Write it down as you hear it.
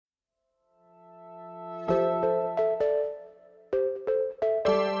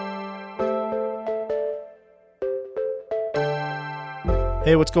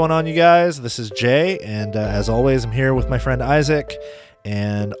Hey, what's going on, you guys? This is Jay, and as always, I'm here with my friend Isaac.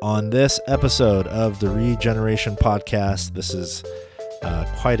 And on this episode of the Regeneration Podcast, this is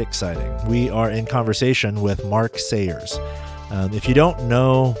quite exciting. We are in conversation with Mark Sayers. If you don't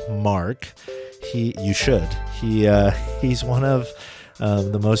know Mark, you should. He's one of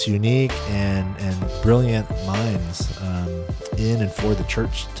the most unique and brilliant minds in and for the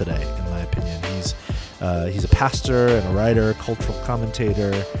church today, in my opinion. He's a pastor and a writer, cultural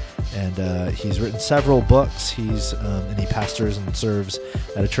commentator, and he's written several books. And he pastors and serves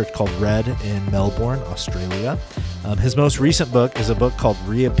at a church called Red in Melbourne, Australia. His most recent book is a book called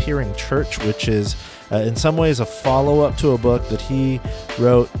Reappearing Church, which is in some ways a follow-up to a book that he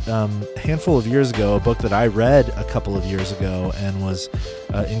wrote a handful of years ago, a book that I read a couple of years ago and was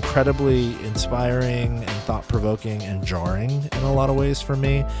incredibly inspiring and thought-provoking and jarring in a lot of ways for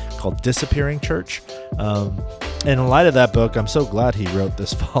me, called Disappearing Church. And in light of that book, I'm so glad he wrote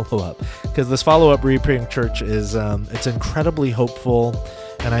this follow-up, because this follow-up, Reappearing Church, is it's incredibly hopeful.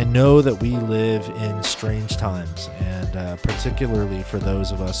 And I know that we live in strange times, and particularly for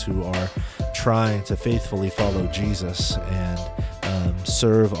those of us who are trying to faithfully follow Jesus and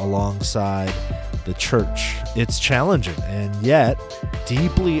serve alongside the church. It's challenging, and yet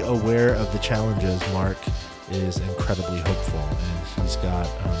deeply aware of the challenges, Mark is incredibly hopeful, and he's got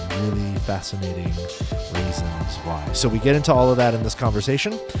really fascinating reasons why. So we get into all of that in this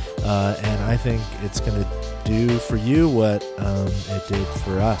conversation, and I think it's going to do for you what it did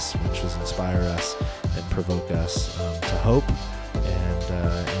for us, which was inspire us and provoke us to hope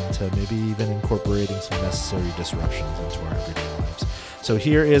and to maybe even incorporating some necessary disruptions into our everyday lives. So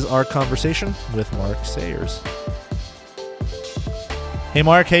here is our conversation with Mark Sayers. Hey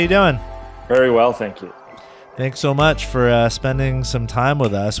Mark, how you doing? Very well, thank you. Thanks so much for spending some time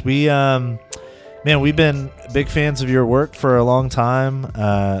with us. We've been big fans of your work for a long time.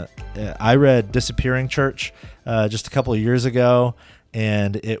 I read Disappearing Church just a couple of years ago,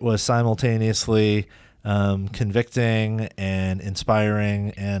 and it was simultaneously convicting and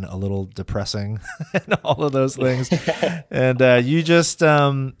inspiring and a little depressing and all of those things. And you just,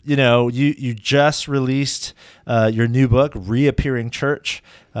 you just released your new book, Reappearing Church,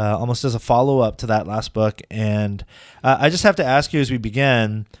 almost as a follow-up to that last book. And I just have to ask you as we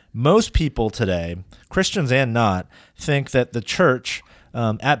begin, most people today, Christians and not, think that the church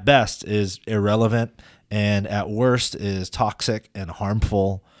at best is irrelevant and at worst is toxic and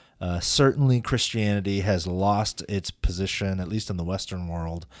harmful. Certainly Christianity has lost its position, at least in the Western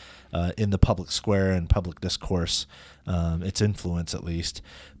world, in the public square and public discourse, its influence at least.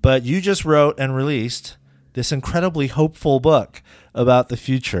 But you just wrote and released this incredibly hopeful book about the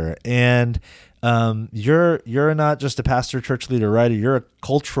future. And you're not just a pastor, church leader, writer, you're a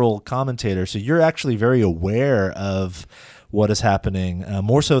cultural commentator. So you're actually very aware of what is happening,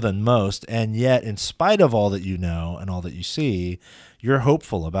 more so than most. And yet, in spite of all that you know and all that you see, you're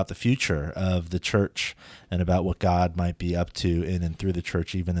hopeful about the future of the church and about what God might be up to in and through the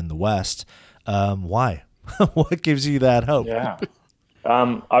church, even in the West. Why? What gives you that hope? Yeah.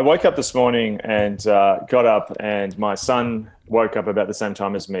 I woke up this morning and got up, and my son woke up about the same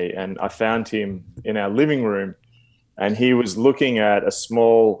time as me, and I found him in our living room, and he was looking at a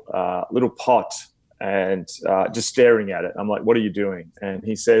small little pot and just staring at it. I'm like, "What are you doing?" And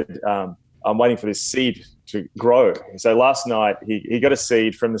he said, "I'm waiting for this seed to grow." So last night he got a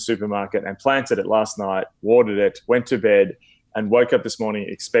seed from the supermarket and planted it last night, watered it, went to bed, and woke up this morning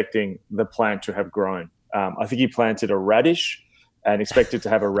expecting the plant to have grown. I think he planted a radish and expected to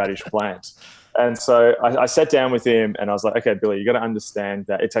have a radish plant. And so I sat down with him and I was like, "Okay, Billy, you got to understand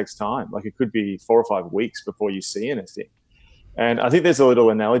that it takes time. Like, it could be 4 or 5 weeks before you see anything." And I think there's a little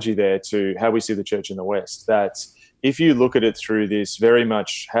analogy there to how we see the church in the West, that if you look at it through this very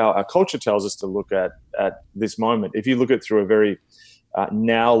much how our culture tells us to look at this moment, if you look at it through a very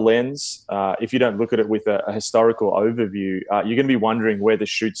now lens, if you don't look at it with a historical overview, you're going to be wondering where the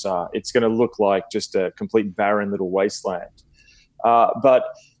shoots are. It's going to look like just a complete barren little wasteland. But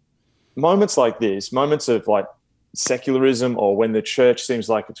moments like this, moments of like secularism or when the church seems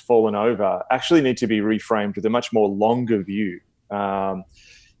like it's fallen over, actually need to be reframed with a much more longer view.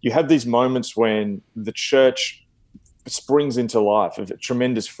 You have these moments when the church springs into life of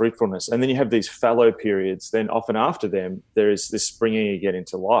tremendous fruitfulness, and then you have these fallow periods. Then often after them, there is this springing again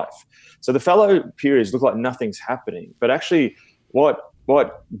into life. So the fallow periods look like nothing's happening, but actually what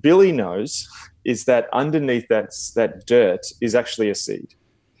Billy knows is that underneath that dirt is actually a seed.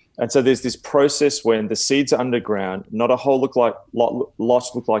 And so there's this process when the seeds are underground, not a whole lot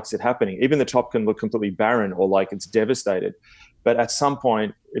look like it's happening. Even the top can look completely barren or like it's devastated. But at some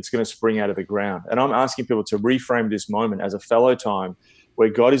point, it's going to spring out of the ground. And I'm asking people to reframe this moment as a fallow time where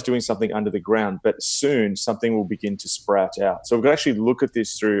God is doing something under the ground, but soon something will begin to sprout out. So we've got to actually look at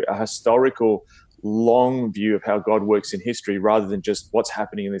this through a historical, long view of how God works in history rather than just what's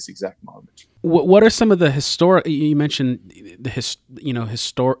happening in this exact moment. What are some of the historic? You mentioned the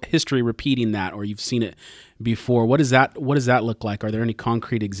history repeating that, or you've seen it before. What does that look like? Are there any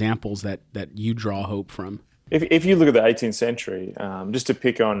concrete examples that you draw hope from? If you look at the 18th century, just to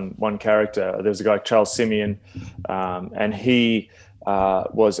pick on one character, there's a guy, Charles Simeon, and he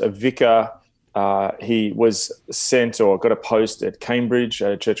was a vicar. He was sent or got a post at Cambridge,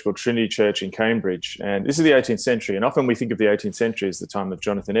 at a church called Trinity Church in Cambridge. And this is the 18th century. And often we think of the 18th century as the time of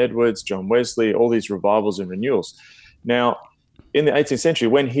Jonathan Edwards, John Wesley, all these revivals and renewals. Now, in the 18th century,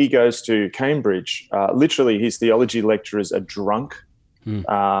 when he goes to Cambridge, literally his theology lecturers are drunk.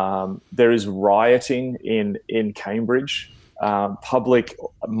 There is rioting in Cambridge. Public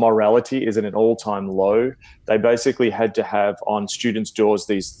morality is at an all-time low. They basically had to have on students' doors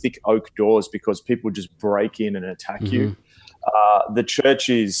these thick oak doors because people would just break in and attack you. The church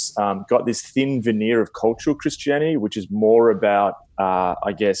is got this thin veneer of cultural Christianity, which is more about,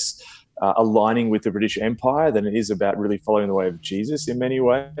 aligning with the British Empire than it is about really following the way of Jesus in many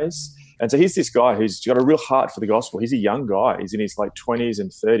ways. And so here's this guy who's got a real heart for the gospel. He's a young guy. He's in his 20s and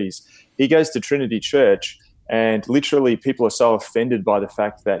 30s. He goes to Trinity Church, and literally people are so offended by the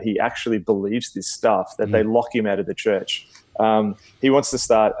fact that he actually believes this stuff that they lock him out of the church. He wants to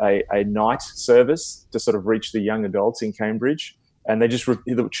start a night service to sort of reach the young adults in Cambridge, and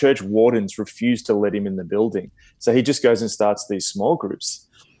the church wardens refuse to let him in the building. So he just goes and starts these small groups.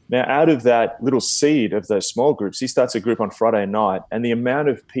 Now, out of that little seed of those small groups, he starts a group on Friday night, and the amount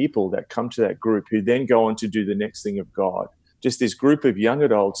of people that come to that group who then go on to do the next thing of God, just this group of young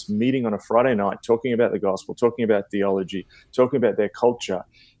adults meeting on a Friday night, talking about the gospel, talking about theology, talking about their culture.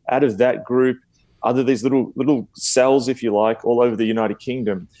 Out of that group, other these little cells, if you like, all over the United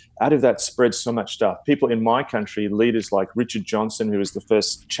Kingdom, out of that spreads so much stuff. People in my country, leaders like Richard Johnson, who was the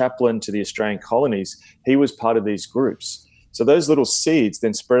first chaplain to the Australian colonies, he was part of these groups. So those little seeds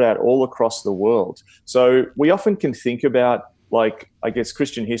then spread out all across the world. So we often can think about,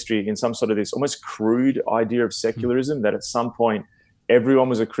 Christian history in some sort of this almost crude idea of secularism, that at some point everyone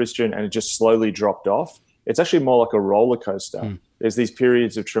was a Christian and it just slowly dropped off. It's actually more like a roller coaster. There's these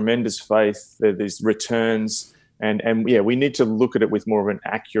periods of tremendous faith, there's these returns, and we need to look at it with more of an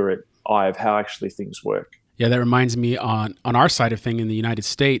accurate eye of how actually things work. Yeah, that reminds me on our side of thing in the United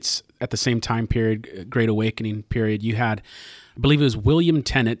States, at the same time period, Great Awakening period, you had, I believe it was William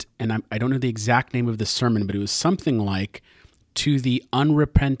Tennant, and I don't know the exact name of the sermon, but it was something like, to the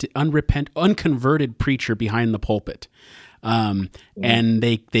unconverted preacher behind the pulpit. And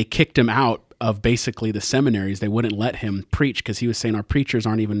they kicked him out of basically the seminaries. They wouldn't let him preach because he was saying our preachers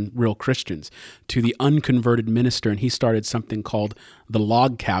aren't even real Christians. To the unconverted minister, and he started something called the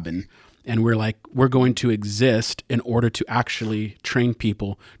Log Cabin. And we're going to exist in order to actually train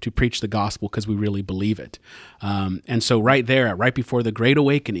people to preach the gospel because we really believe it. And so right before the Great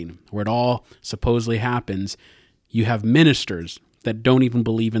Awakening, where it all supposedly happens, you have ministers that don't even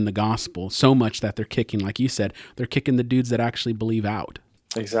believe in the gospel so much that they're kicking, like you said, they're kicking the dudes that actually believe out.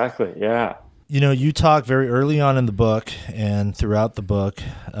 Exactly, yeah. You talk very early on in the book and throughout the book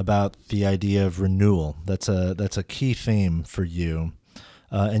about the idea of renewal. That's a key theme for you.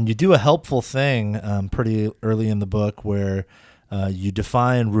 And you do a helpful thing pretty early in the book where you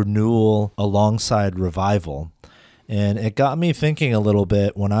define renewal alongside revival. And it got me thinking a little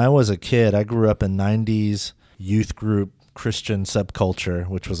bit. When I was a kid, I grew up in 90s youth group Christian subculture,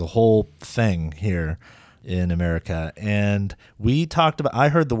 which was a whole thing here in America. And we talked about, I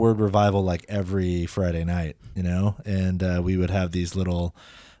heard the word revival like every Friday night, and we would have these little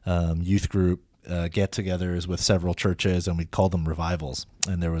youth group get-togethers with several churches, and we'd call them revivals,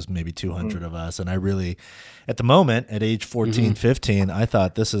 and there was maybe 200 of us. And I really, at the moment, at age 14, 15, I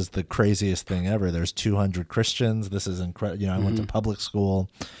thought this is the craziest thing ever. There's 200 Christians. This is incredible. I went to public school,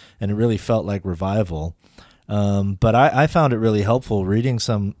 and it really felt like revival. But I found it really helpful reading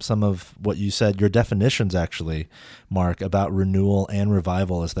some of what you said, your definitions actually, Mark, about renewal and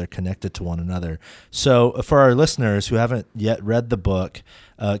revival as they're connected to one another. So for our listeners who haven't yet read the book,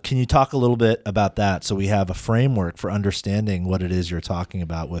 can you talk a little bit about that so we have a framework for understanding what it is you're talking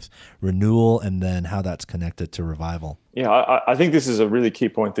about with renewal and then how that's connected to revival? Yeah, I think this is a really key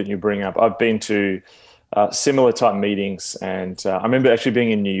point that you bring up. I've been to similar type meetings, and I remember actually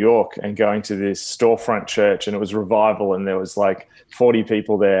being in New York and going to this storefront church, and it was revival, and there was like 40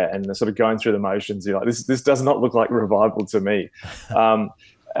 people there, and they're sort of going through the motions. You're like, this does not look like revival to me.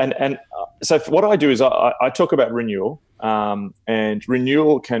 So what I do is I talk about renewal, and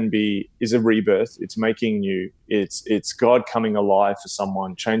renewal is a rebirth. It's making new. It's God coming alive for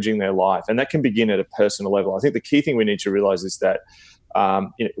someone, changing their life, and that can begin at a personal level. I think the key thing we need to realize is that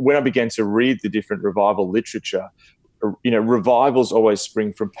when I began to read the different revival literature, revivals always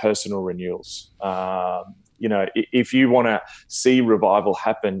spring from personal renewals. If you want to see revival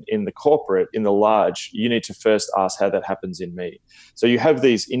happen in the corporate, in the large, you need to first ask how that happens in me. So you have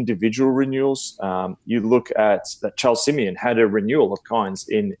these individual renewals. You look at that Charles Simeon had a renewal of kinds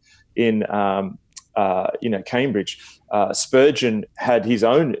in Cambridge. Spurgeon had his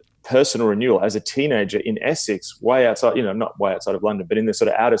own personal renewal as a teenager in Essex, way outside, not way outside of London, but in the sort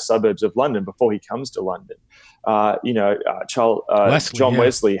of outer suburbs of London before he comes to London. John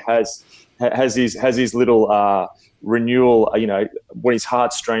Wesley has his little renewal, when his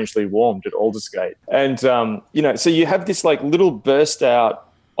heart strangely warmed at Aldersgate. And, so you have this like little burst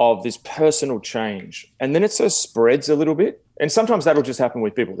out of this personal change, and then it sort of spreads a little bit. And sometimes that'll just happen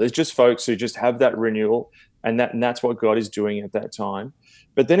with people. There's just folks who just have that renewal, and that's what God is doing at that time.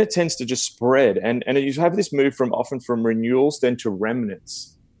 But then it tends to just spread. And you have this move often from renewals then to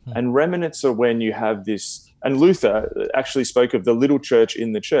remnants. And remnants are when you have this, and Luther actually spoke of the little church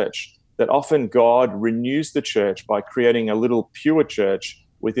in the church, that often God renews the church by creating a little pure church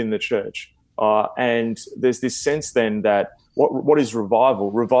within the church. And there's this sense then that what is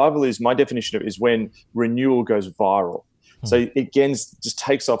revival? Revival is, my definition of it is when renewal goes viral. So it again just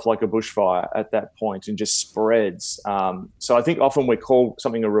takes off like a bushfire at that point and just spreads. So I think often we call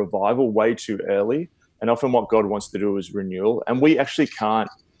something a revival way too early, and often what God wants to do is renewal. And we actually can't.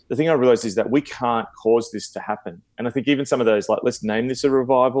 The thing I realized is that we can't cause this to happen. And I think even some of those, like, let's name this a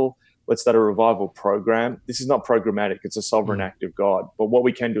revival, let's start a revival program. This is not programmatic. It's a sovereign act of God. But what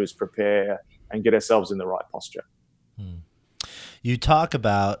we can do is prepare and get ourselves in the right posture. You talk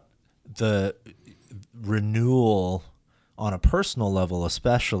about the renewal on a personal level,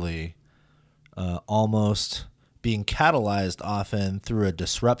 especially almost being catalyzed often through a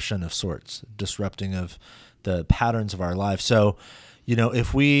disruption of sorts, disrupting of the patterns of our life. So,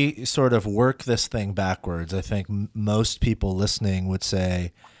 if we sort of work this thing backwards, I think most people listening would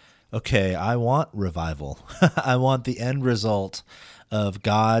say, okay, I want revival. I want the end result of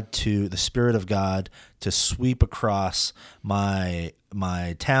the Spirit of God to sweep across my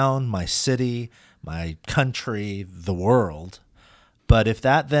town, my city, my country, the world. But if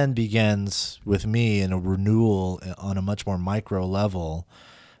that then begins with me in a renewal on a much more micro level,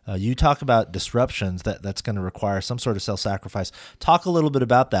 you talk about disruptions that's going to require some sort of self-sacrifice. Talk a little bit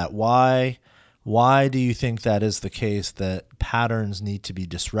about that. Why do you think that is the case, that patterns need to be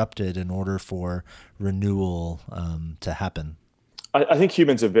disrupted in order for renewal to happen? I think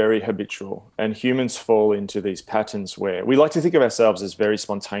humans are very habitual, and humans fall into these patterns where we like to think of ourselves as very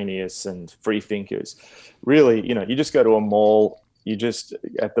spontaneous and free thinkers. Really, you just go to a mall, you just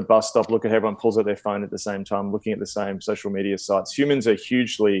at the bus stop, look at everyone pulls out their phone at the same time, looking at the same social media sites. Humans are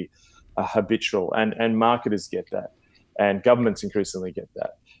hugely habitual, and marketers get that, and governments increasingly get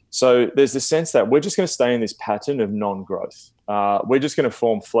that. So there's this sense that we're just going to stay in this pattern of non-growth. We're just going to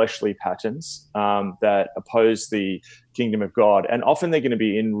form fleshly patterns that oppose the kingdom of God. And often they're going to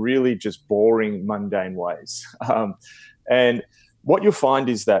be in really just boring, mundane ways. And what you'll find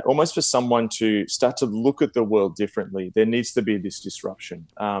is that almost for someone to start to look at the world differently, there needs to be this disruption.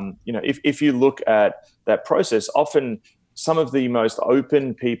 If you look at that process, often some of the most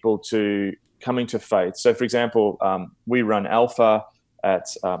open people to coming to faith. So, for example, we run Alpha at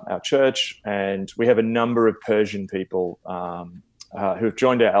our church, and we have a number of Persian people who have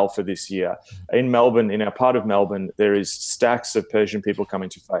joined our Alpha this year. In Melbourne, in our part of Melbourne, there is stacks of Persian people coming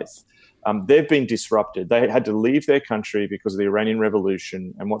to faith. They've been disrupted. They had to leave their country because of the Iranian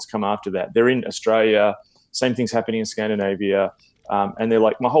Revolution and what's come after that. They're in Australia, same thing's happening in Scandinavia, and they're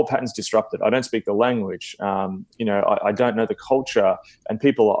like, my whole pattern's disrupted. I don't speak the language. I don't know the culture, and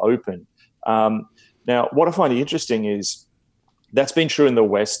people are open. Now, what I find interesting is that's been true in the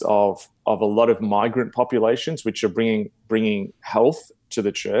West of a lot of migrant populations, which are bringing health to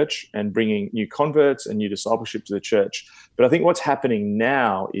the church and bringing new converts and new discipleship to the church. But I think what's happening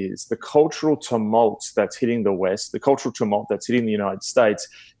now is the cultural tumult that's hitting the West, the cultural tumult that's hitting the United States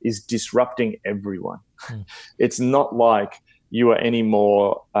is disrupting everyone. It's not like you are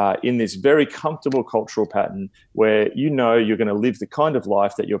anymore in this very comfortable cultural pattern where you're going to live the kind of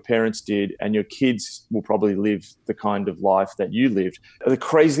life that your parents did, and your kids will probably live the kind of life that you lived. The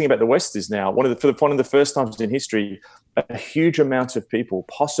crazy thing about the West is now, one of the first times in history, a huge amount of people,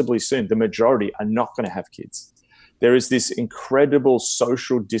 possibly soon, the majority, are not going to have kids. There is this incredible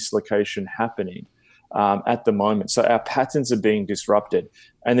social dislocation happening. at the moment. So our patterns are being disrupted,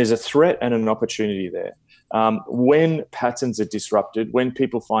 and there's a threat and an opportunity there. When patterns are disrupted, when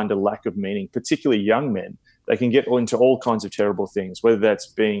people find a lack of meaning, particularly young men, they can get into all kinds of terrible things, whether that's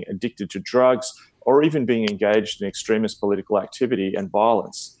being addicted to drugs or even being engaged in extremist political activity and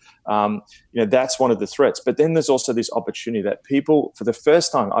violence. That's one of the threats. But then there's also this opportunity that people, for the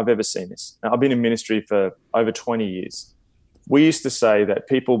first time I've ever seen this, now, I've been in ministry for over 20 years. We used to say that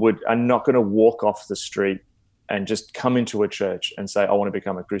people are not going to walk off the street and just come into a church and say, I want to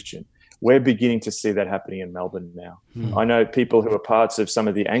become a Christian. We're beginning to see that happening in Melbourne now. I know people who are parts of some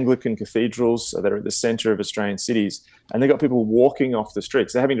of the Anglican cathedrals that are at the centre of Australian cities, and they've got people walking off the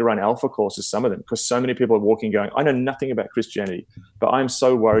streets. They're having to run alpha courses, some of them, because so many people are walking going, I know nothing about Christianity, but I'm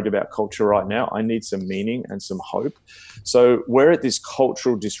so worried about culture right now. I need some meaning and some hope. So we're at this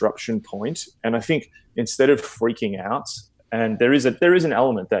cultural disruption point, and I think instead of freaking out, and there is an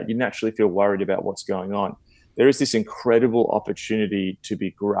element that you naturally feel worried about what's going on, there is this incredible opportunity to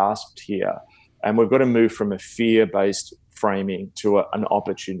be grasped here. And we've got to move from a fear-based framing to an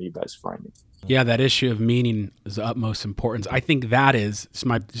opportunity-based framing. Yeah, that issue of meaning is of utmost importance. I think that is, it's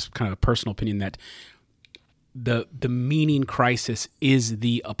my just kind of a personal opinion, that the meaning crisis is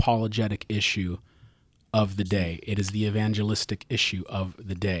the apologetic issue of the day. It is the evangelistic issue of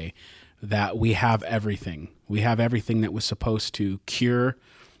the day, that we have everything. We have everything that was supposed to cure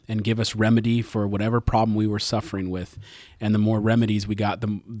and give us remedy for whatever problem we were suffering with. And the more remedies we got,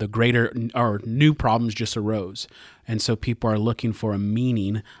 the greater our new problems just arose. And so people are looking for a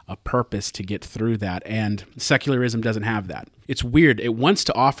meaning, a purpose to get through that. And secularism doesn't have that. It's weird. It wants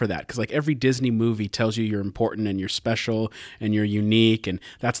to offer that because like every Disney movie tells you you're important and you're special and you're unique. And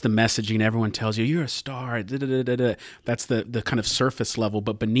that's the messaging. Everyone tells you you're a star. That's the kind of surface level.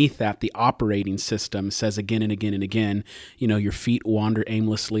 But beneath that, the operating system says again and again and again, your feet wander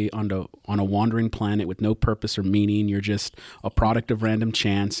aimlessly on a wandering planet with no purpose or meaning. You're just a product of random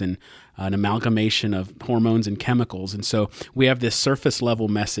chance and an amalgamation of hormones and chemicals. And so we have this surface level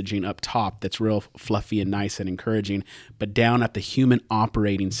messaging up top that's real fluffy and nice and encouraging, but down at the human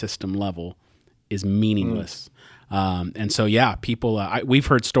operating system level is meaningless. And so, yeah, people, we've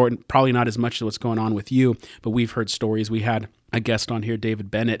heard stories, probably not as much as what's going on with you, but we've heard stories. We had a guest on here,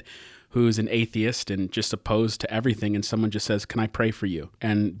 David Bennett, who's an atheist and just opposed to everything. And someone just says, can I pray for you?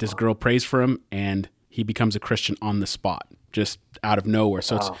 And this girl prays for him and he becomes a Christian on the spot, just out of nowhere.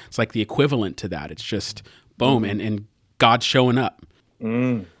 So it's like the equivalent to that. It's just boom, and God's showing up.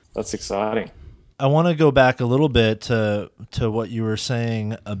 That's exciting. I want to go back a little bit to what you were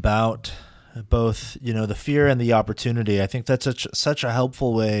saying about both, the fear and the opportunity. I think that's such a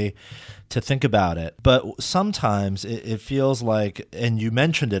helpful way to think about it. But sometimes it feels like, and you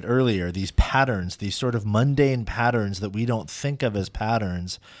mentioned it earlier, these patterns, these sort of mundane patterns that we don't think of as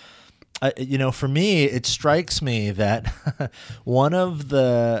patterns. For me, it strikes me that one of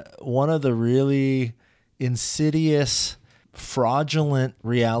the really insidious, fraudulent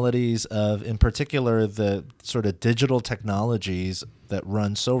realities of, in particular, the sort of digital technologies that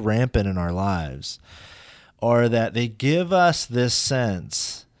run so rampant in our lives, are that they give us this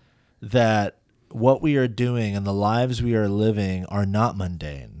sense that what we are doing and the lives we are living are not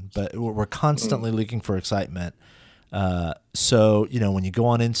mundane, but we're constantly looking for excitement. So, when you go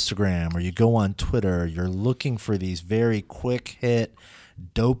on Instagram or you go on Twitter, you're looking for these very quick hit,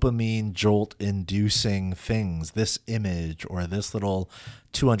 dopamine jolt inducing things, this image or this little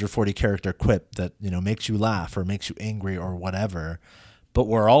 240 character quip that, makes you laugh or makes you angry or whatever. But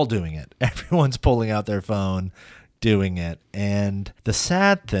we're all doing it. Everyone's pulling out their phone, doing it. And the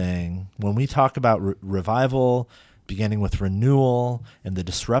sad thing, when we talk about revival, beginning with renewal and the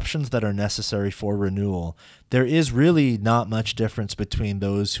disruptions that are necessary for renewal, there is really not much difference between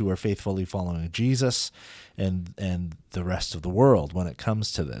those who are faithfully following Jesus and the rest of the world when it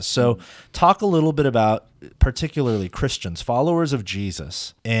comes to this. So talk a little bit about particularly Christians, followers of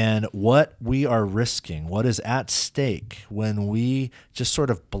Jesus, and what we are risking, what is at stake when we just sort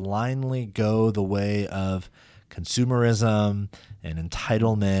of blindly go the way of consumerism and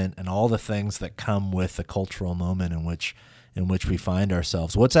entitlement and all the things that come with the cultural moment in which we find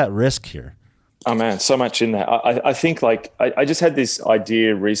ourselves. What's at risk here? Oh man, so much in there. I think I just had this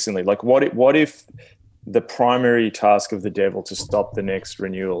idea recently. Like, what if the primary task of the devil to stop the next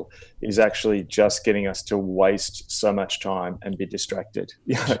renewal is actually just getting us to waste so much time and be distracted?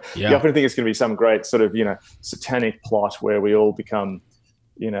 You often think it's going to be some great sort of satanic plot where we all become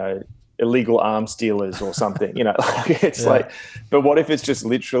illegal arms dealers or something. But what if it's just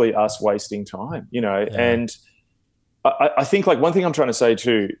literally us wasting time? And I think one thing I'm trying to say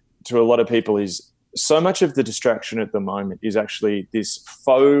to a lot of people is so much of the distraction at the moment is actually this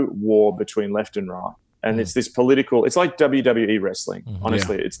faux war between left and right. And it's this political, it's like WWE wrestling,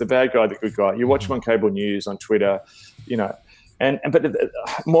 honestly. It's the bad guy, the good guy. You watch them on cable news, on Twitter, but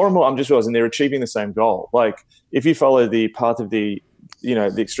more and more I'm just realizing they're achieving the same goal. Like if you follow the path of the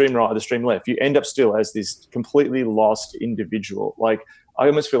extreme right or the extreme left, you end up still as this completely lost individual. Like I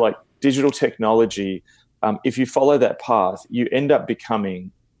almost feel like digital technology, if you follow that path, you end up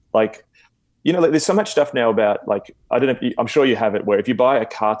becoming like, like there's so much stuff now about like, I don't know, I'm sure you have it, where if you buy a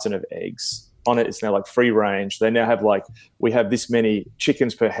carton of eggs, on it, it's now like free range. They now have like, we have this many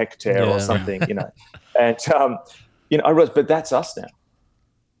chickens per hectare or something, And, I realized, but that's us now.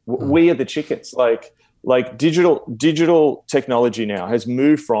 We are the chickens. Like digital technology now has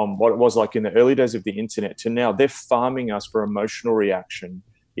moved from what it was like in the early days of the internet to now they're farming us for emotional reaction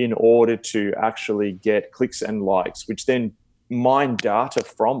in order to actually get clicks and likes, which then mine data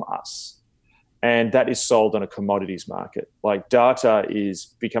from us. And that is sold on a commodities market. Like data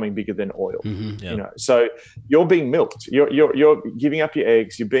is becoming bigger than oil. So you're being milked. You're giving up your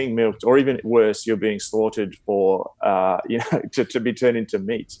eggs. You're being milked, or even worse, you're being slaughtered for to be turned into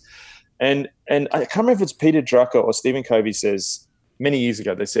meat. And I can't remember if it's Peter Drucker or Stephen Covey says many years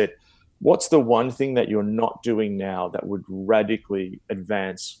ago. They said, "What's the one thing that you're not doing now that would radically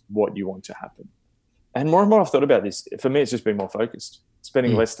advance what you want to happen?" And more I've thought about this. For me, it's just been more focused.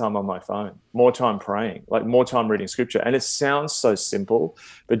 Spending less time on my phone, more time praying, like more time reading scripture. And it sounds so simple,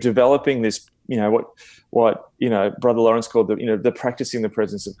 but developing this, what Brother Lawrence called the practicing the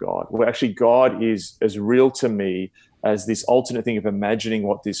presence of God, where actually God is as real to me as this alternate thing of imagining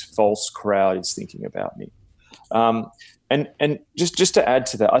what this false crowd is thinking about me. And just to add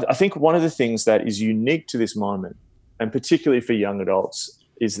to that, I think one of the things that is unique to this moment, and particularly for young adults,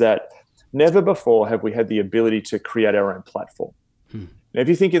 is that never before have we had the ability to create our own platform. Now, if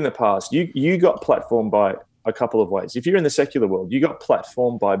you think in the past, you got platformed by a couple of ways. If you're in the secular world, you got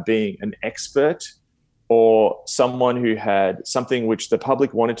platformed by being an expert or someone who had something which the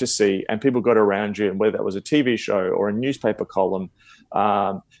public wanted to see and people got around you, and whether that was a TV show or a newspaper column,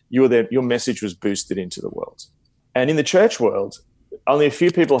 you were there, your message was boosted into the world. And in the church world, only a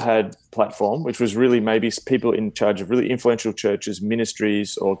few people had platform, which was really maybe people in charge of really influential churches,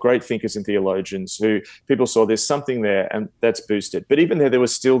 ministries, or great thinkers and theologians who people saw there's something there and that's boosted. But even there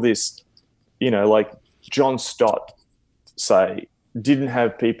was still this, like John Stott, say, didn't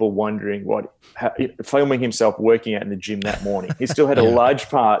have people wondering filming himself working out in the gym that morning. He still had a large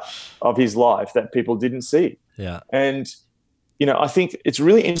part of his life that people didn't see. Yeah. And, I think it's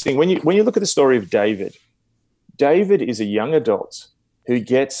really interesting when you look at the story of David. David is a young adult who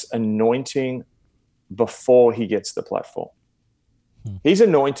gets anointing before he gets the platform. He's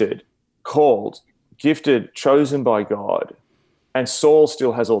anointed, called, gifted, chosen by God, and Saul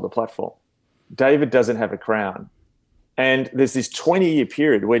still has all the platform. David doesn't have a crown. And there's this 20-year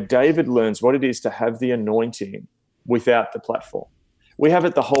period where David learns what it is to have the anointing without the platform. We have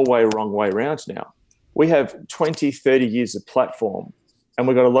it the whole wrong way around now. We have 20, 30 years of platform, and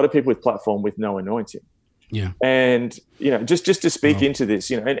we've got a lot of people with platform with no anointing. Yeah. And, just to speak into this,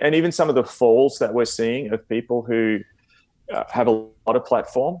 and even some of the falls that we're seeing of people who have a lot of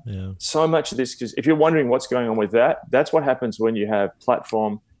platform, so much of this, because if you're wondering what's going on with that, that's what happens when you have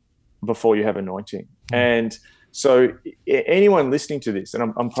platform before you have anointing. And so anyone listening to this,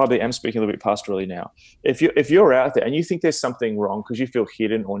 and I'm probably speaking a little bit pastorally now, if you're out there and you think there's something wrong because you feel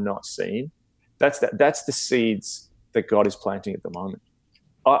hidden or not seen, that's the seeds that God is planting at the moment.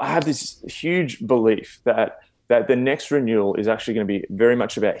 I have this huge belief that the next renewal is actually going to be very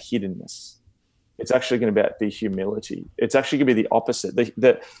much about hiddenness. It's actually going to be humility. It's actually going to be the opposite.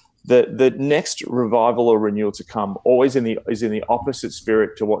 The next revival or renewal to come always is in the opposite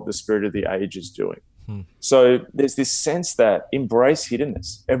spirit to what the spirit of the age is doing. So there's this sense that embrace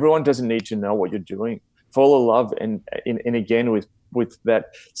hiddenness. Everyone doesn't need to know what you're doing. Fall in love and again with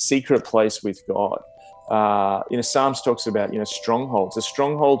that secret place with God. Psalms talks about, strongholds. A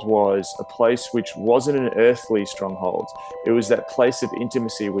stronghold was a place which wasn't an earthly stronghold. It was that place of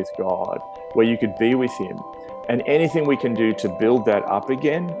intimacy with God where you could be with him. And anything we can do to build that up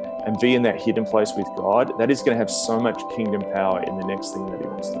again and be in that hidden place with God, that is going to have so much kingdom power in the next thing that he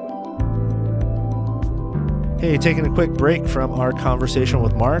wants to do. Hey, taking a quick break from our conversation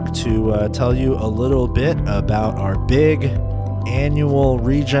with Mark to tell you a little bit about our big annual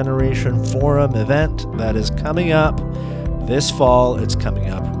Regeneration Forum event that is coming up this fall. It's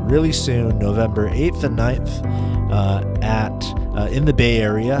coming up really soon, November 8th and 9th in the Bay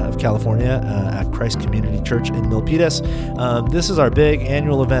Area of California at Christ Community Church in Milpitas. This is our big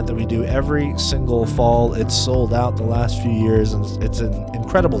annual event that we do every single fall. It's sold out the last few years, and it's an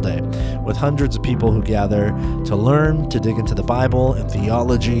incredible day with hundreds of people who gather to learn, to dig into the Bible and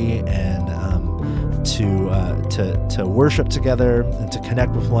theology and to worship together and to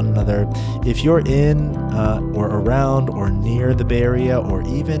connect with one another. If you're in or around or near the Bay Area, or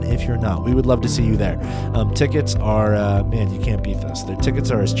even if you're not, we would love to see you there. Tickets are, man, you can't beat this. Their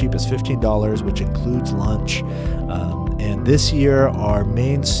tickets are as cheap as $15, which includes lunch. And this year, our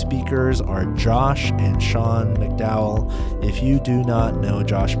main speakers are Josh and Sean McDowell. If you do not know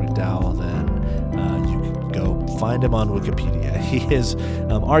Josh McDowell, then you can go find him on Wikipedia. He is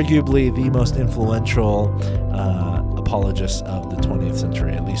arguably the most influential apologist of the 20th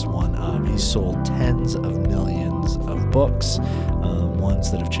century, at least one of. He's sold tens of millions of books,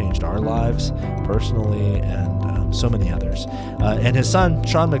 ones that have changed our lives personally, and so many others. And his son,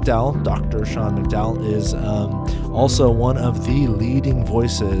 Sean McDowell, Dr. Sean McDowell, is also one of the leading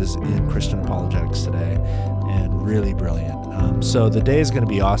voices in Christian apologetics today, and really brilliant. So the day is going to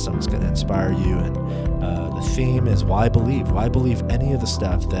be awesome. It's going to inspire you, and the theme is why believe? Why believe any of the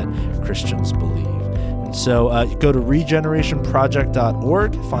stuff that Christians believe? And so go to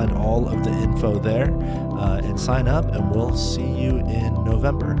regenerationproject.org, find all of the info there, and sign up, and we'll see you in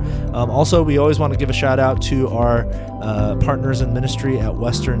November. Also, we always want to give a shout out to our partners in ministry at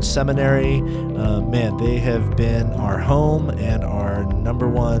Western Seminary. Man, they have been our home and our number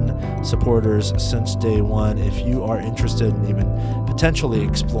one supporters since day one. If you are interested in even potentially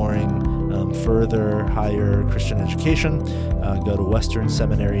exploring further higher Christian education, go to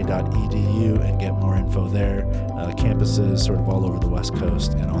westernseminary.edu and get more info there. Campuses sort of all over the West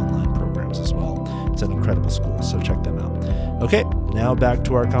Coast, and online programs as well. It's an incredible school, so check them out. Okay, now back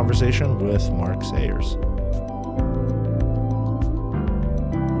to our conversation with Mark Sayers.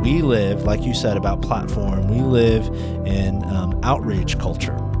 We live, like you said about platform, we live in outrage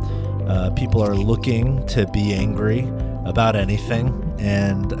culture. People are looking to be angry about anything,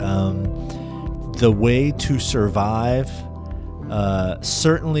 and the way to survive,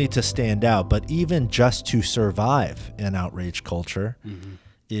 certainly to stand out, but even just to survive in outrage culture,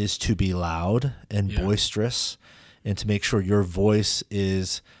 is to be loud and boisterous, and to make sure your voice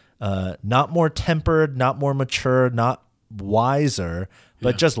is not more tempered, not more mature, not wiser,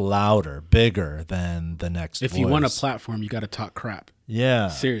 but just louder, bigger than the next If voice. you want a platform, you got to talk crap. Yeah.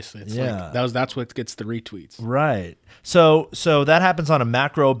 Seriously. It's like that's what gets the retweets. Right. So that happens on a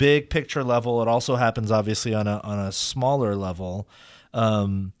macro, big picture level. It also happens obviously on a smaller level.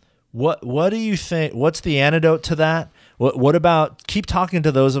 What do you think? What's the antidote to that? What about keep talking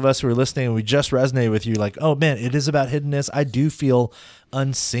to those of us who are listening and we just resonate with you, like, oh man, it is about hiddenness. I do feel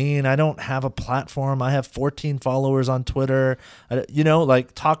unseen. I don't have a platform. I have 14 followers on Twitter.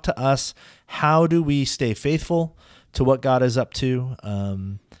 Like, talk to us. How do we stay faithful to what God is up to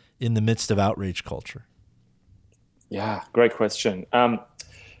in the midst of outrage culture? Yeah, great question.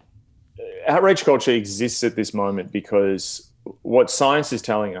 Outrage culture exists at this moment because what science is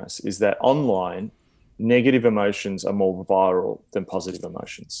telling us is that online, negative emotions are more viral than positive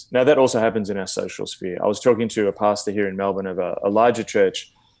emotions. Now, that also happens in our social sphere. I was talking to a pastor here in Melbourne of a larger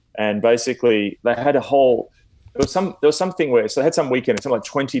church, and basically they had there was something where, so they had some weekend, something like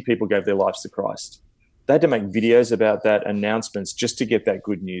 20 people gave their lives to Christ. They had to make videos about that, announcements, just to get that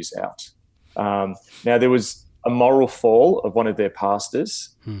good news out. Now, there was a moral fall of one of their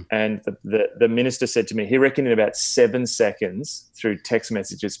pastors, and the minister said to me, he reckoned in about 7 seconds through text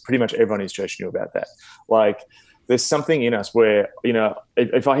messages, pretty much everyone in his church knew about that. Like, there's something in us where,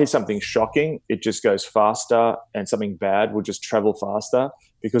 if I hear something shocking, it just goes faster, and something bad will just travel faster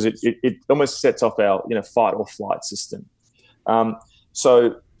because it almost sets off our fight or flight system.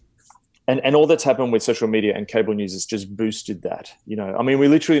 And all that's happened with social media and cable news has just boosted that. We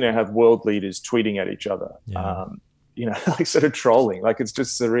literally now have world leaders tweeting at each other, like sort of trolling, like it's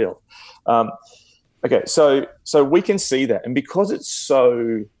just surreal. Okay, so we can see that, and because it's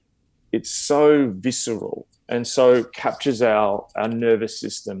so visceral and so captures our nervous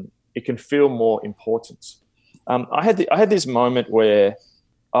system, it can feel more important. I had this moment where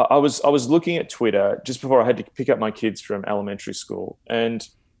I was looking at Twitter just before I had to pick up my kids from elementary school, and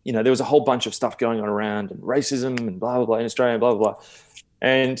there was a whole bunch of stuff going on around, and racism and blah, blah, blah in Australia, blah, blah, blah.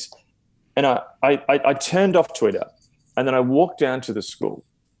 And I turned off Twitter, and then I walked down to the school,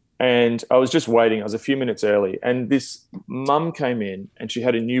 and I was just waiting. I was a few minutes early, and this mum came in, and she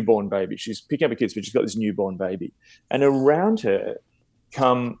had a newborn baby. She's picking up her kids, but she's got this newborn baby. And around her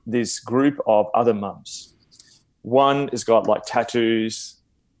come this group of other mums. One has got like tattoos,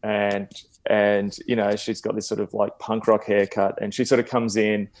 and she's got this sort of like punk rock haircut, and she sort of comes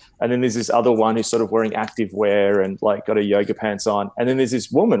in, and then there's this other one who's sort of wearing active wear and like got a yoga pants on, and then there's this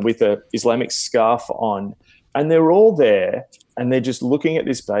woman with a Islamic scarf on, and they're all there, and they're just looking at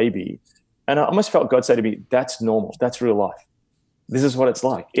this baby, and I almost felt God say to me, that's normal, that's real life. This is what it's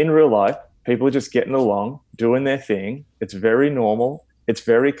like. In real life, People are just getting along, doing their thing. It's very normal. It's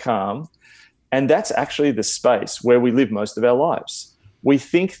very calm. And that's actually the space where we live most of our lives. We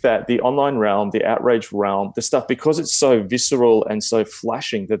think that the online realm, the outrage realm, the stuff, because it's so visceral and so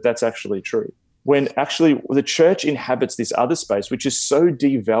flashing, that's actually true. When actually the church inhabits this other space, which is so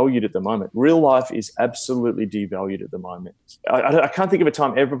devalued at the moment. Real life is absolutely devalued at the moment. I can't think of a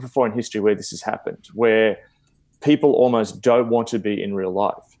time ever before in history where this has happened, where people almost don't want to be in real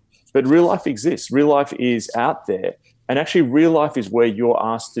life. But real life exists. Real life is out there. And actually, real life is where you're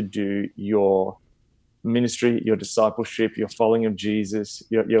asked to do your ministry, your discipleship, your following of Jesus,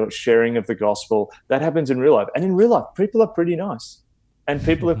 your sharing of the gospel. That happens in real life. And in real life, people are pretty nice and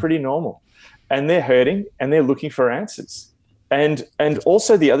people are pretty normal. And they're hurting and they're looking for answers. And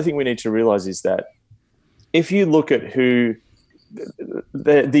also the other thing we need to realize is that if you look at who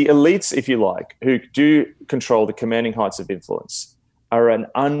the elites, if you like, who do control the commanding heights of influence are an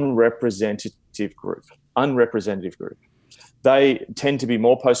unrepresentative group. They tend to be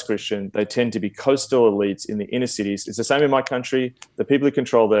more post-Christian. They tend to be coastal elites in the inner cities. It's the same in my country. The people who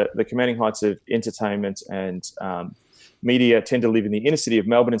control the commanding heights of entertainment and media tend to live in the inner city of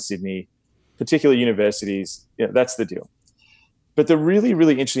Melbourne and Sydney, particular universities. That's the deal. But the really,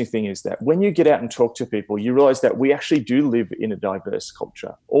 really interesting thing is that when you get out and talk to people, you realize that we actually do live in a diverse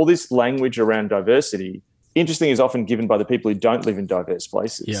culture. All this language around diversity, interesting, is often given by the people who don't live in diverse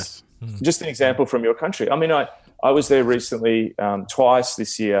places. Yes. Just an example from your country. I mean, I was there recently, twice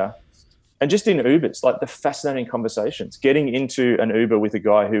this year, and just in Ubers, like the fascinating conversations, getting into an Uber with a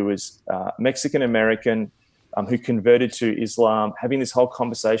guy who was Mexican-American, who converted to Islam, having this whole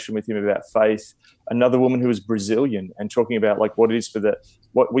conversation with him about faith. Another woman who was Brazilian and talking about like what it is for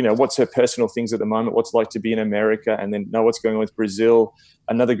what's her personal things at the moment, what's it like to be in America, and then know what's going on with Brazil.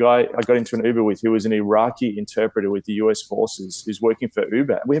 Another guy I got into an Uber with who was an Iraqi interpreter with the US forces who's working for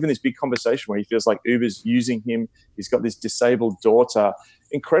Uber. We're having this big conversation where he feels like Uber's using him. He's got this disabled daughter.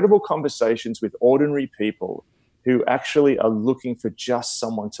 Incredible conversations with ordinary people who actually are looking for just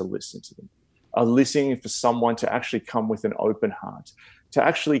someone to listen to them, are listening for someone to actually come with an open heart, to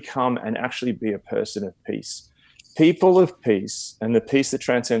actually come and actually be a person of peace. People of peace, and the peace that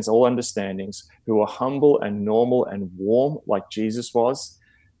transcends all understandings, who are humble and normal and warm like Jesus was,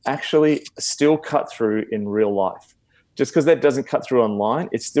 actually still cut through in real life. Just because that doesn't cut through online,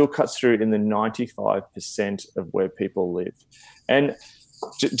 it still cuts through in the 95% of where people live. And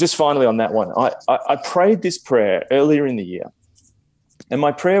just finally on that one, I prayed this prayer earlier in the year. And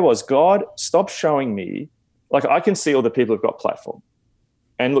my prayer was, God, stop showing me, like I can see all the people who've got platform.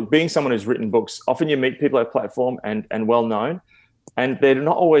 And look, being someone who's written books, often you meet people who have platform and well-known, and they're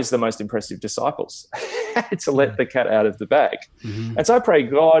not always the most impressive disciples. To let the cat out of the bag. Mm-hmm. And so I pray,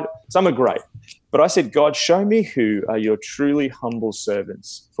 God, some are great, but I said, God, show me who are your truly humble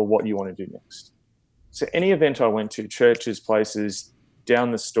servants for what you want to do next. So any event I went to, churches, places,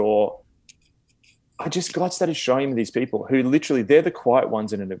 down the store, God started showing me these people who literally, they're the quiet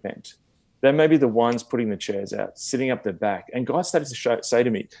ones in an event. They may be the ones putting the chairs out, sitting up the back. And God started to say to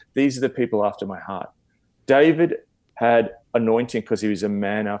me, these are the people after my heart. David had anointing because he was a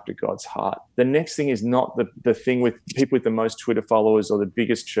man after God's heart. The next thing is not the thing with people with the most Twitter followers or the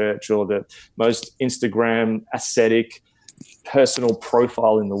biggest church or the most Instagram ascetic personal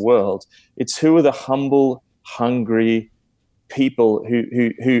profile in the world. It's who are the humble, hungry people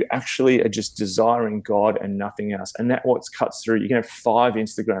who actually are just desiring God and nothing else. And that's what cuts through. You can have 5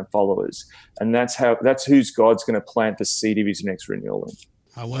 Instagram followers, and that's who's God's going to plant the seed of his next renewal in.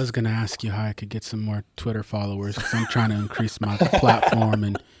 I was going to ask you how I could get some more Twitter followers because I'm trying to increase my platform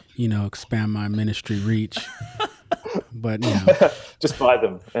and, expand my ministry reach. But, just buy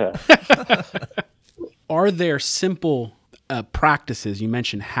them. Yeah. Are there simple practices? You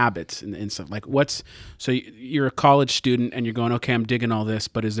mentioned habits and stuff. Like so you're a college student and you're going, okay, I'm digging all this,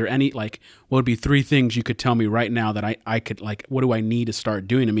 but is there any, what would be 3 things you could tell me right now that I could, what do I need to start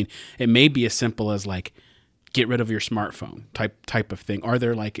doing? I mean, it may be as simple as get rid of your smartphone type of thing. Are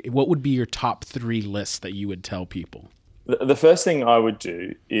there what would be your top 3 lists that you would tell people? The first thing I would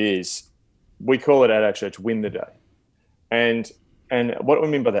do is, we call it at our church, win the day. And what do we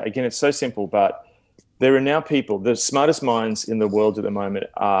mean by that? Again, it's so simple, but there are now people, the smartest minds in the world at the moment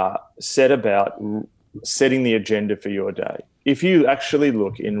are set about setting the agenda for your day. If you actually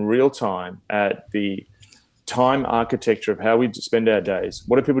look in real time at the time architecture of how we spend our days,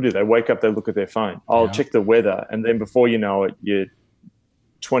 what do people do? They wake up, they look at their phone. I'll check the weather, and then before you know it, you're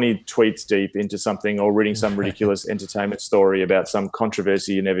 20 tweets deep into something or reading some ridiculous entertainment story about some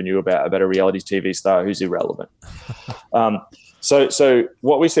controversy you never knew about a reality TV star who's irrelevant. So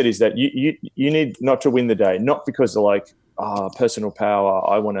what we said is that you need not to win the day, not because personal power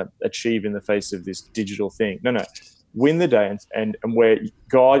I want to achieve in the face of this digital thing. No. Win the day, and where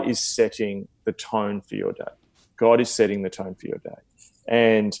God is setting the tone for your day. God is setting the tone for your day.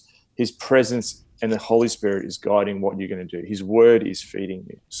 And his presence and the Holy Spirit is guiding what you're going to do. His word is feeding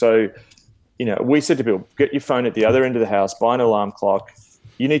you. So, we said to people, get your phone at the other end of the house, buy an alarm clock.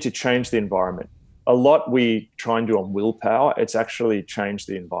 You need to change the environment. A lot we try and do on willpower, it's actually changed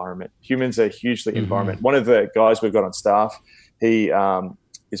the environment. Humans are hugely environment. One of the guys we've got on staff, he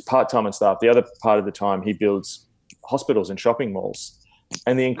is part-time on staff. The other part of the time, he builds hospitals and shopping malls.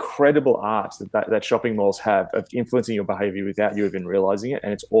 And the incredible art that shopping malls have of influencing your behavior without you even realizing it.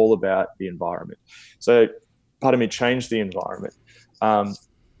 And it's all about the environment. So part of me changed the environment.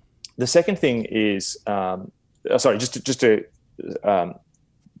 The second thing is, just to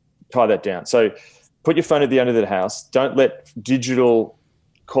tie that down. So put your phone at the end of the house. Don't let digital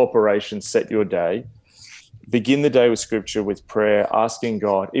corporations set your day. Begin the day with scripture, with prayer, asking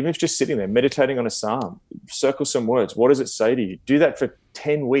God, even if just sitting there, meditating on a psalm, circle some words. What does it say to you? Do that for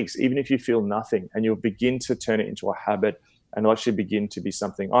 10 weeks, even if you feel nothing, and you'll begin to turn it into a habit and actually begin to be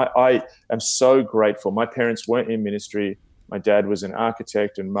something. I am so grateful. My parents weren't in ministry. My dad was an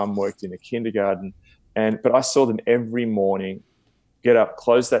architect and mum worked in a kindergarten. But I saw them every morning get up,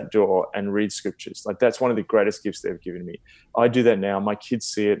 close that door, and read scriptures. Like, that's one of the greatest gifts they've given me. I do that now. My kids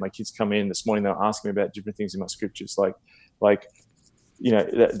see it. My kids come in this morning, they'll ask me about different things in my scriptures, like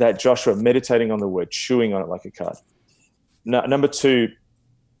that Joshua meditating on the word, chewing on it like a cud. Number two,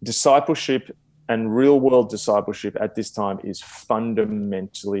 discipleship and real world discipleship at this time is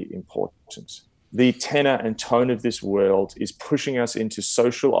fundamentally important. The tenor and tone of this world is pushing us into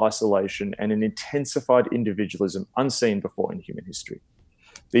social isolation and an intensified individualism unseen before in human history.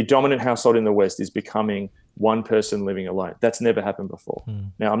 The dominant household in the West is becoming one person living alone. That's never happened before.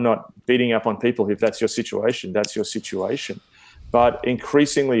 Now, I'm not beating up on people. If that's your situation, that's your situation. But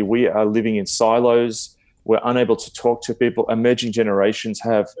increasingly, we are living in silos. We're unable to talk to people. Emerging generations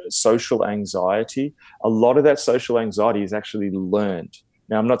have social anxiety. A lot of that social anxiety is actually learned.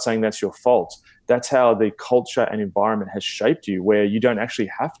 Now, I'm not saying that's your fault. That's how the culture and environment has shaped you, where you don't actually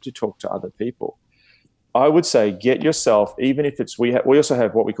have to talk to other people. I would say get yourself, even if it's, we also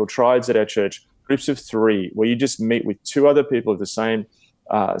have what we call triads at our church, groups of 3, where you just meet with 2 other people of the same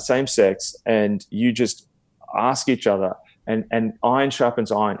sex, and you just ask each other, and iron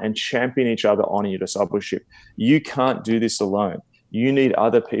sharpens iron, and champion each other on your discipleship. You can't do this alone. You need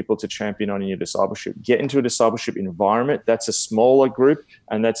other people to champion on your discipleship. Get into a discipleship environment. That's a smaller group,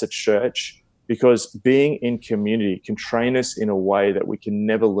 and that's a church, because being in community can train us in a way that we can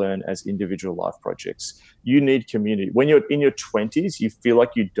never learn as individual life projects. You need community. When you're in your 20s, you feel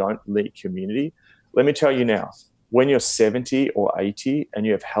like you don't need community. Let me tell you now, when you're 70 or 80 and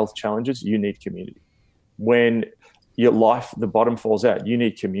you have health challenges, you need community. When your life, the bottom falls out, you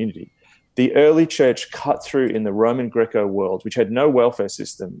need community. The early church cut through in the Roman Greco world, which had no welfare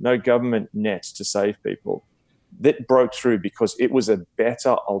system, no government nets to save people. That broke through because it was a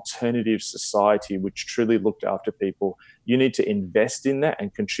better alternative society which truly looked after people. You need to invest in that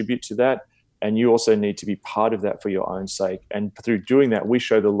and contribute to that. And you also need to be part of that for your own sake. And through doing that, we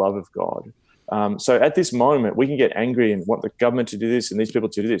show the love of God. So at this moment, we can get angry and want the government to do this and these people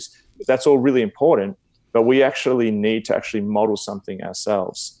to do this. That's all really important, but we actually need to actually model something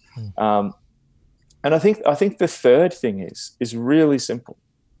ourselves. And I think the third thing is really simple.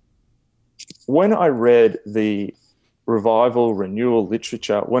 When I read the revival, renewal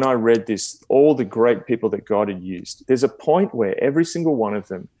literature, when I read this, all the great people that God had used, there's a point where every single one of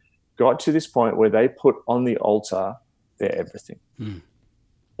them got to this point where they put on the altar their everything.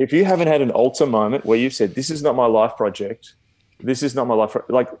 If you haven't had an altar moment where you've said, this is not my life project, this is not my life,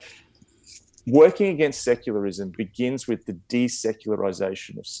 like, working against secularism begins with the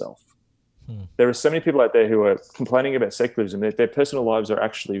desecularization of self. There are so many people out there who are complaining about secularism that their personal lives are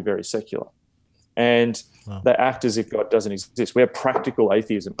actually very secular. And they act as if God doesn't exist. We have practical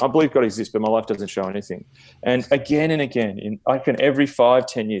atheism. I believe God exists, but my life doesn't show anything. And again, every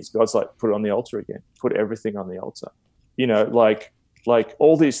 5-10 years, God's like, put it on the altar again. Put everything on the altar. Like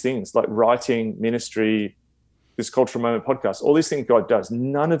all these things, like writing, ministry, this Cultural Moment podcast, all these things God does,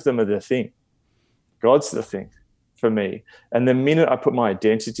 none of them are the thing. God's the thing for me. And the minute I put my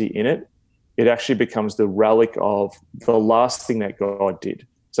identity in it, it actually becomes the relic of the last thing that God did.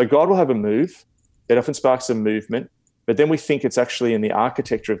 So God will have a move. It often sparks a movement, but then we think it's actually in the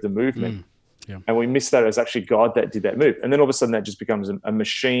architecture of the movement. And we miss that as actually God that did that move. And then all of a sudden that just becomes a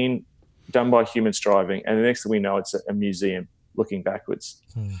machine done by human striving. And the next thing we know, it's a museum looking backwards.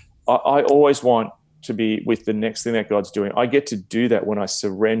 I always want to be with the next thing that God's doing. I get to do that when I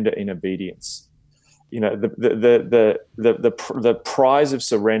surrender in obedience. the prize of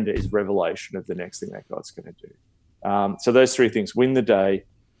surrender is revelation of the next thing that God's going to do. So those three things: win the day,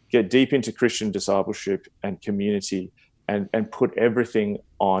 get deep into Christian discipleship and community, and put everything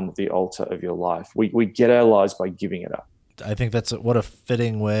on the altar of your life. We get our lives by giving it up. I think that's what a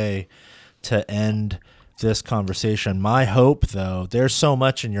fitting way to end this conversation. My hope, though, there's so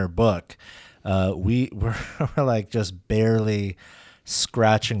much in your book. We're like just barely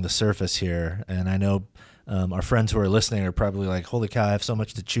scratching the surface here, and I know our friends who are listening are probably like, holy cow, I have so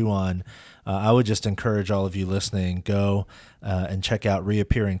much to chew on. I would just encourage all of you listening, go and check out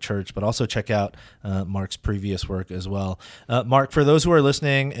Reappearing Church, but also check out Mark's previous work as well. Mark, for those who are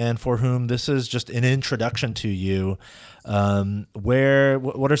listening and for whom this is just an introduction to you,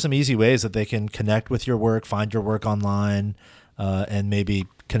 what are some easy ways that they can connect with your work, find your work online, and maybe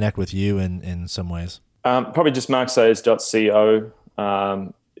connect with you in some ways? Probably just marksayers.co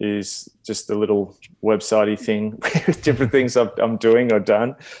is just a little website-y thing with different things I'm doing or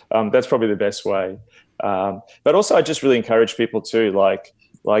done. That's probably the best way. But also I just really encourage people too, like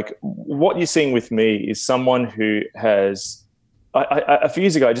what you're seeing with me is someone who has, a few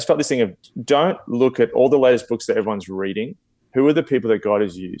years ago, I just felt this thing of, don't look at all the latest books that everyone's reading. Who are the people that God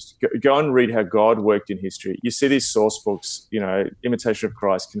has used? Go and read how God worked in history. You see these source books, Imitation of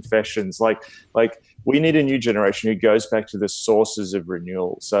Christ, Confessions, like we need a new generation who goes back to the sources of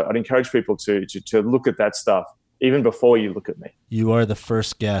renewal. So I'd encourage people to look at that stuff even before you look at me. You are the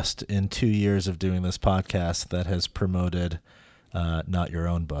first guest in 2 years of doing this podcast that has promoted not your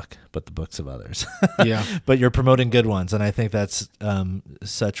own book, but the books of others. Yeah. But you're promoting good ones, and I think that's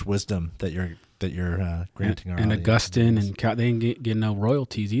such wisdom that you're granting our and audience. Augustine and they ain't get no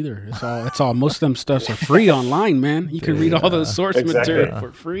royalties either. It's all most of them stuffs are free online, man. You can read all those source material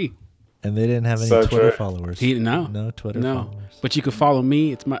for free. And they didn't have any So Twitter true. followers. No Twitter followers. But you can follow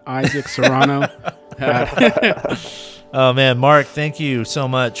me. It's my Isaac Serrano. Oh man, Mark, thank you so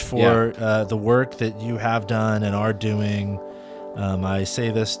much for the work that you have done and are doing. I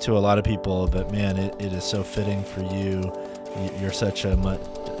say this to a lot of people, but man, it is so fitting for you. You're such a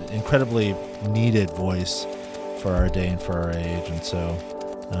incredibly needed voice for our day and for our age. And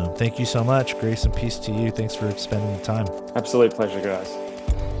so thank you so much. Grace and peace to you. Thanks for spending the time. Absolute pleasure,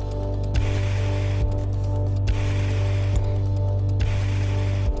 guys.